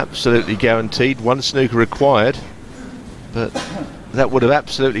 absolutely guaranteed. One snooker required, but that would have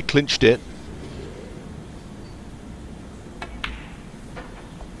absolutely clinched it.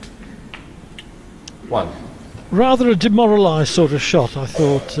 One. Rather a demoralised sort of shot, I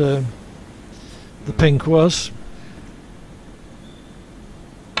thought the pink was.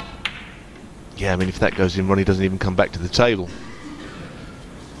 Yeah, I mean, if that goes in, Ronnie doesn't even come back to the table.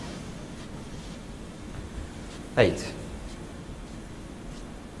 8.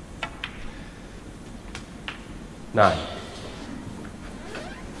 9.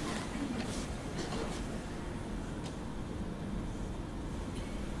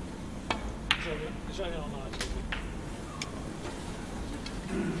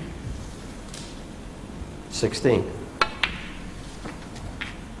 $16.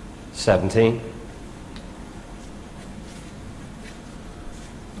 17.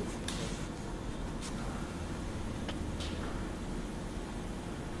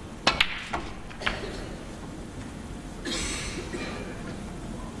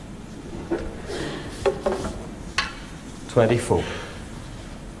 24.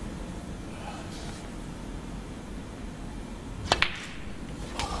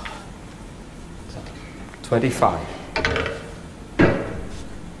 25.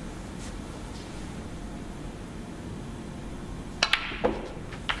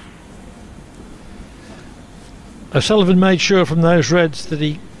 O'Sullivan made sure from those reds that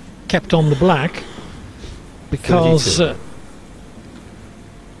he kept on the black, because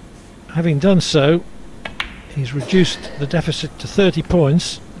having done so, he's reduced the deficit to 30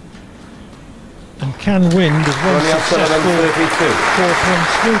 points and can win with one successful 4-point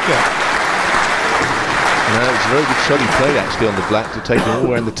snooker. No, it's a very good shot he played actually on the black to take him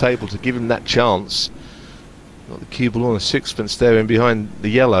all around the table to give him that chance. Got the cue ball on a sixpence there in behind the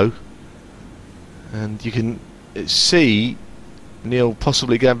yellow, and you can see Neil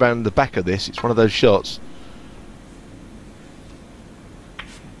possibly going round the back of this. It's one of those shots.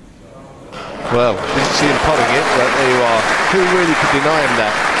 Well, didn't see him potting it, but there you are. Who really could deny him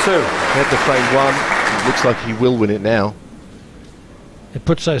that? He had the frame one. It looks like he will win it now. It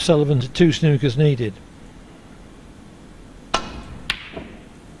puts O'Sullivan to 2 snookers needed.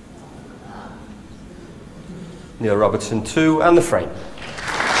 Neil Robertson 2 and the frame.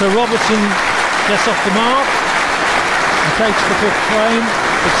 So Robertson gets off the mark and takes the 5th frame,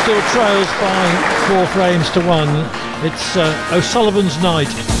 but still trails by 4 frames to 1. It's O'Sullivan's night.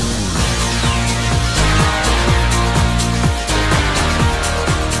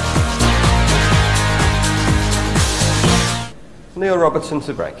 Neil Robertson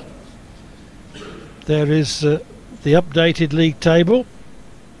to break. There is the updated league table.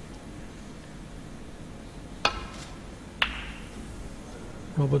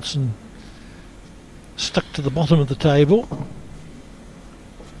 Robertson stuck to the bottom of the table.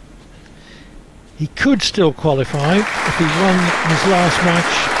 He could still qualify if he won his last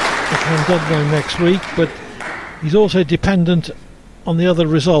match at Llandudno next week, but he's also dependent on the other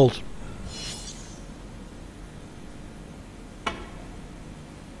result.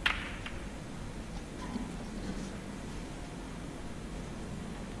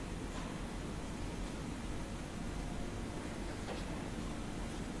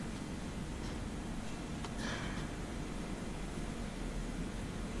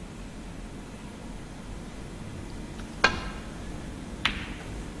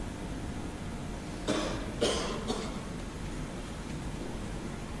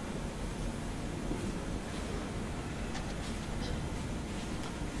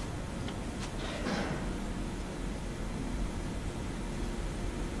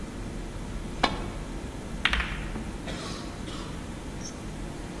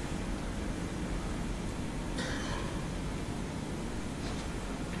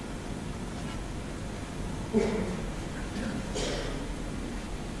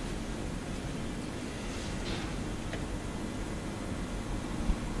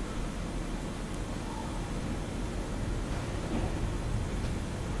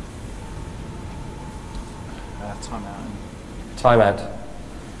 Timeout.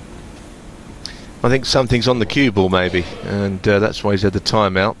 I think something's on the cue ball maybe, and that's why he's had the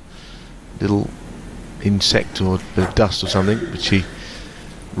timeout. Little insect or bit of dust or something, which he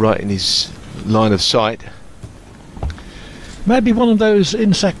right in his line of sight. Maybe one of those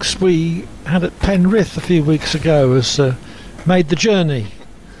insects we had at Penrith a few weeks ago has made the journey.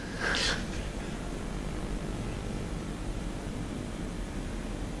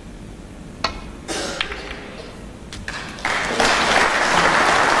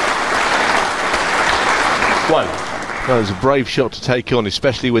 Well, it was a brave shot to take on,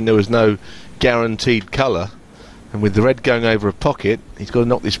 especially when there was no guaranteed colour, and with the red going over a pocket, he's got to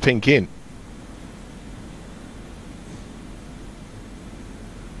knock this pink in.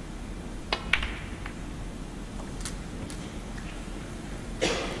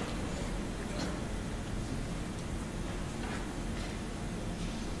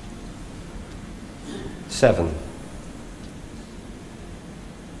 Seven.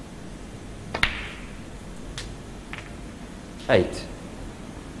 8.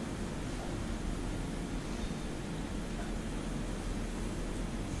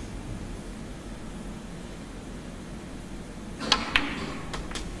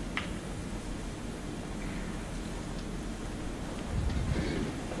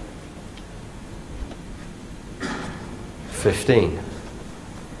 15.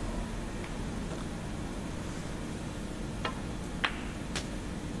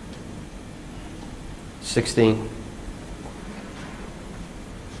 16.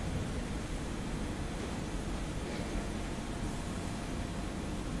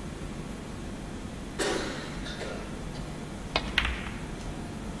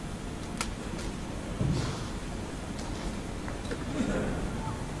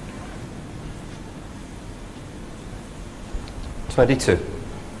 22.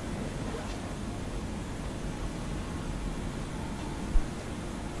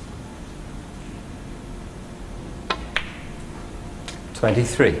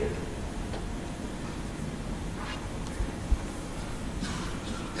 23.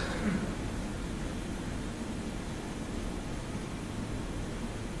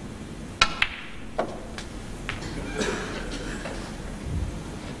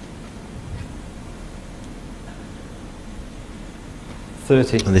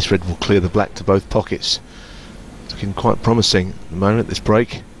 30. And this red will clear the black to both pockets. It's looking quite promising at the moment, this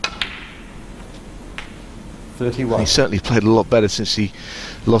break. 31. He certainly played a lot better since he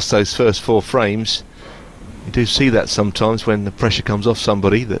lost those first 4 frames. You do see that sometimes when the pressure comes off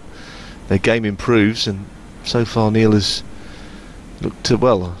somebody, that their game improves, and so far Neil has looked,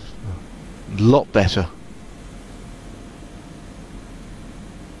 well, a lot better.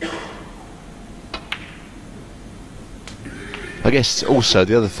 I guess also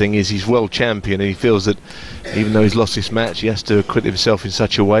the other thing is he's world champion, and he feels that even though he's lost this match, he has to acquit himself in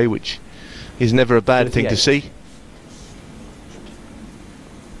such a way, which is never a bad thing to see.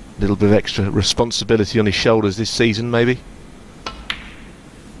 A little bit of extra responsibility on his shoulders this season, maybe.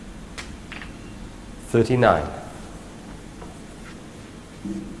 39.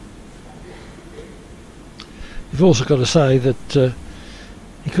 You've also got to say that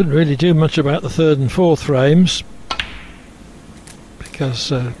he couldn't really do much about the 3rd and 4th frames,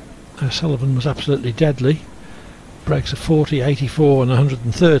 because Sullivan was absolutely deadly. Breaks of 40, 84 and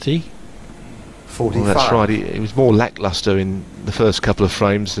 130. 45. Well, that's right, he was more lacklustre in the first couple of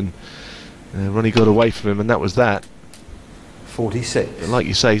frames, and Ronnie got away from him, and that was that. 46. But like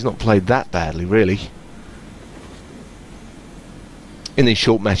you say, he's not played that badly, really. In these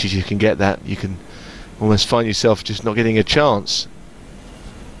short matches you can get that. You can almost find yourself just not getting a chance.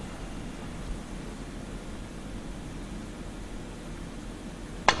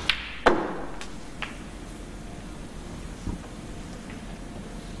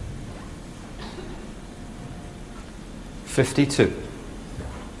 $52.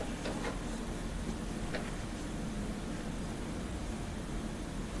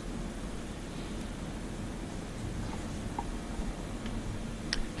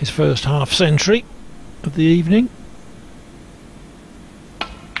 His first half century of the evening.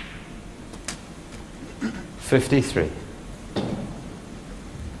 53.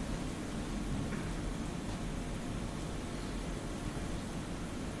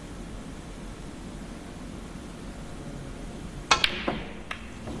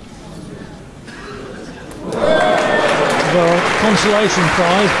 Consolation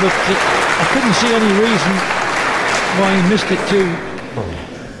prize, but I couldn't see any reason why he missed it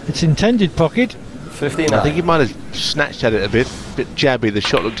to its intended pocket. 59. I think he might have snatched at it a bit jabby. The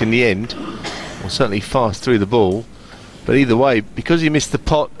shot looked in the end, or certainly fast through the ball. But either way, because he missed the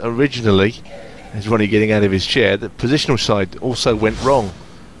pot originally, as Ronnie getting out of his chair, the positional side also went wrong.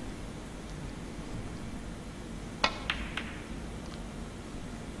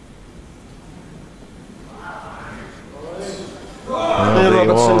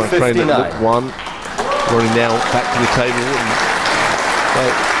 Robertson, I'm afraid 59. that looked one. Ronnie now back to the table. And,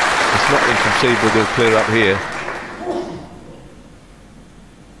 well, it's not inconceivable they'll clear up here.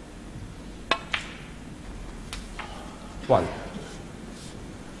 One.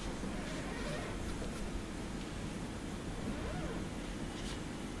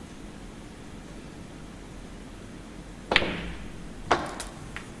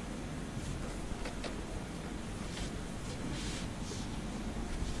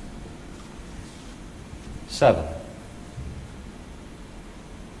 Seven.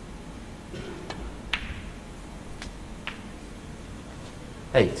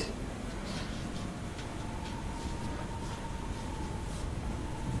 Eight.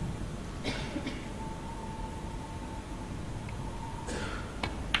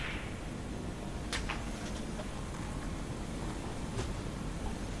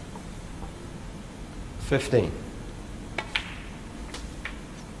 15.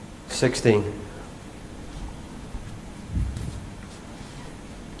 16.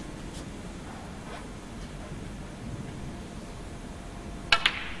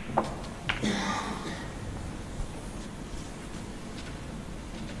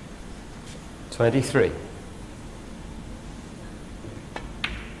 23.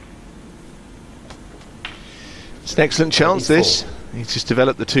 It's an excellent chance, this. He's just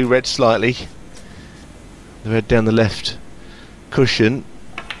developed the two reds slightly. The red down the left cushion.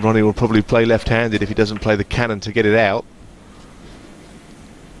 Ronnie will probably play left-handed if he doesn't play the cannon to get it out.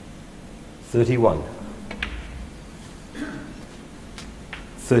 31.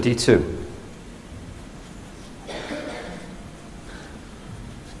 32.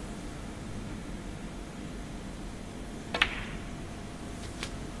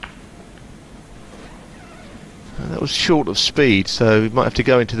 That was short of speed, so he might have to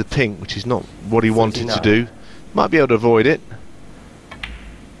go into the pink, which is not what he wanted to do. Might be able to avoid it.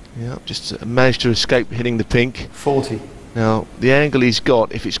 Yeah, just managed to escape hitting the pink. 40. Now, the angle he's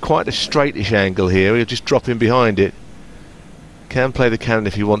got, if it's quite a straightish angle here, he'll just drop in behind it. Can play the cannon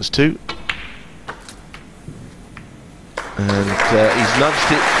if he wants to. And he's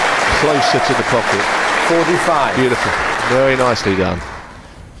nudged it closer to the pocket. 45. Beautiful. Very nicely done.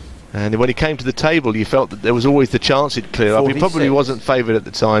 And when he came to the table, you felt that there was always the chance he'd clear up. He probably 46. wasn't favoured at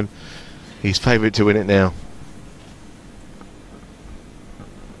the time. He's favoured to win it now.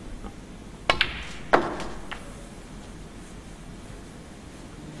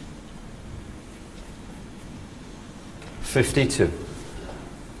 $52.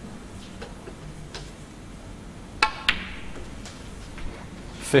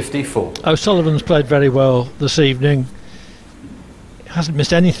 $54. O'Sullivan's played very well this evening. Hasn't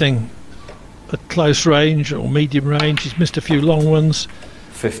missed anything at close range or medium range. He's missed a few long ones,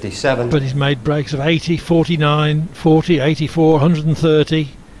 57. but he's made breaks of 80, 49, 40, 84, 130.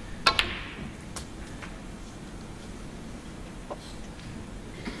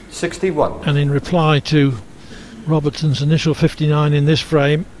 $61. And in reply to Robertson's initial 59 in this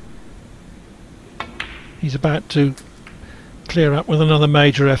frame, he's about to clear up with another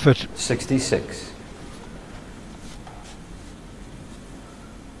major effort. 66.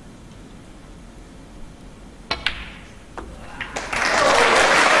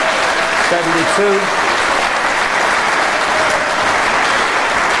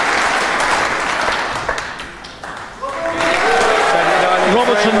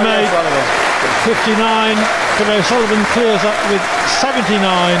 Robertson made 59, but O'Sullivan clears up with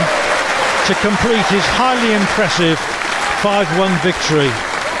 79 to complete his highly impressive 5-1 victory.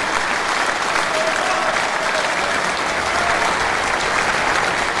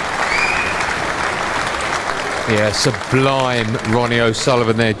 Yeah, sublime Ronnie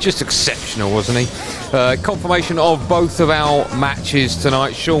O'Sullivan there. Just exceptional, wasn't he? Confirmation of both of our matches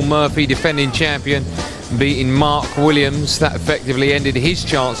tonight. Sean Murphy, defending champion, beating Mark Williams. That effectively ended his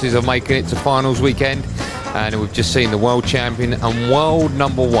chances of making it to finals weekend. And we've just seen the world champion and world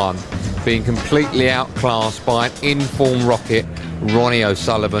number one being completely outclassed by an in-form rocket, Ronnie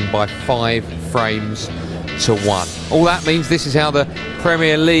O'Sullivan, by 5 frames to 1. All that means this is how the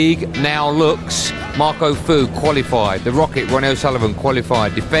Premier League now looks. Marco Fu qualified, the Rocket Ronnie O'Sullivan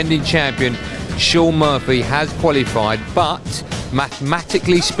qualified, defending champion Sean Murphy has qualified, but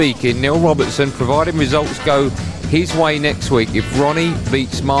mathematically speaking, Neil Robertson, providing results go his way next week, if Ronnie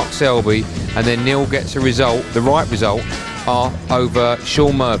beats Mark Selby and then Neil gets a result, the right result, are over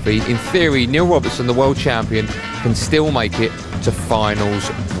Sean Murphy, in theory Neil Robertson, the world champion, can still make it to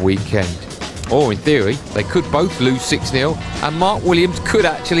finals weekend. Or in theory, they could both lose 6-0 and Mark Williams could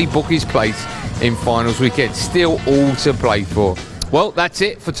actually book his place in finals weekend. Still all to play for. Well, that's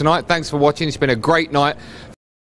it for tonight. Thanks for watching. It's been a great night